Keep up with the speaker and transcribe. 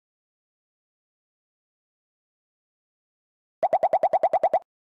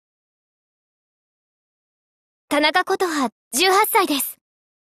田中琴葉18歳です。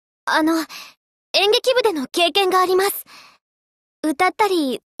演劇部での経験があります。歌った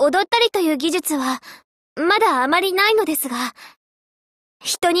り、踊ったりという技術は、まだあまりないのですが、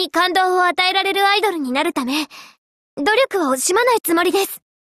人に感動を与えられるアイドルになるため、努力は惜しまないつもりです。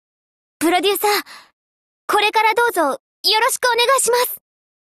プロデューサー、これからどうぞよろしくお願いします。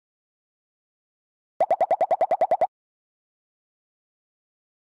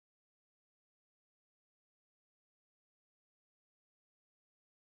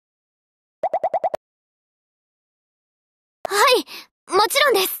はい、もち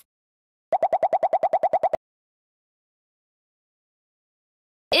ろんです。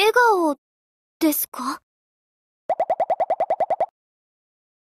笑顔ですか？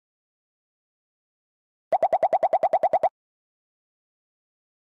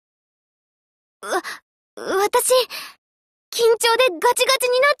私、緊張でガチガチ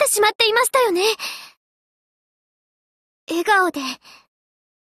になってしまっていましたよね。笑顔で、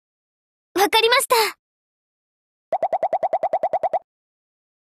わかりました。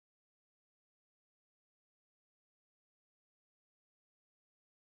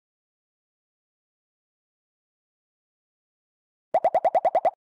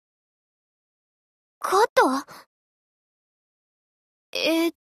肩？え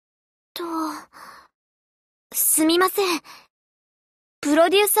ーっと、すみません。プロ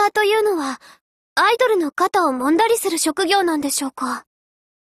デューサーというのは、アイドルの肩を揉んだりする職業なんでしょうか？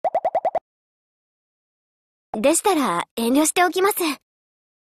でしたら遠慮しておきます。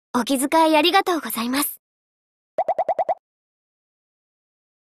お気遣いありがとうございます。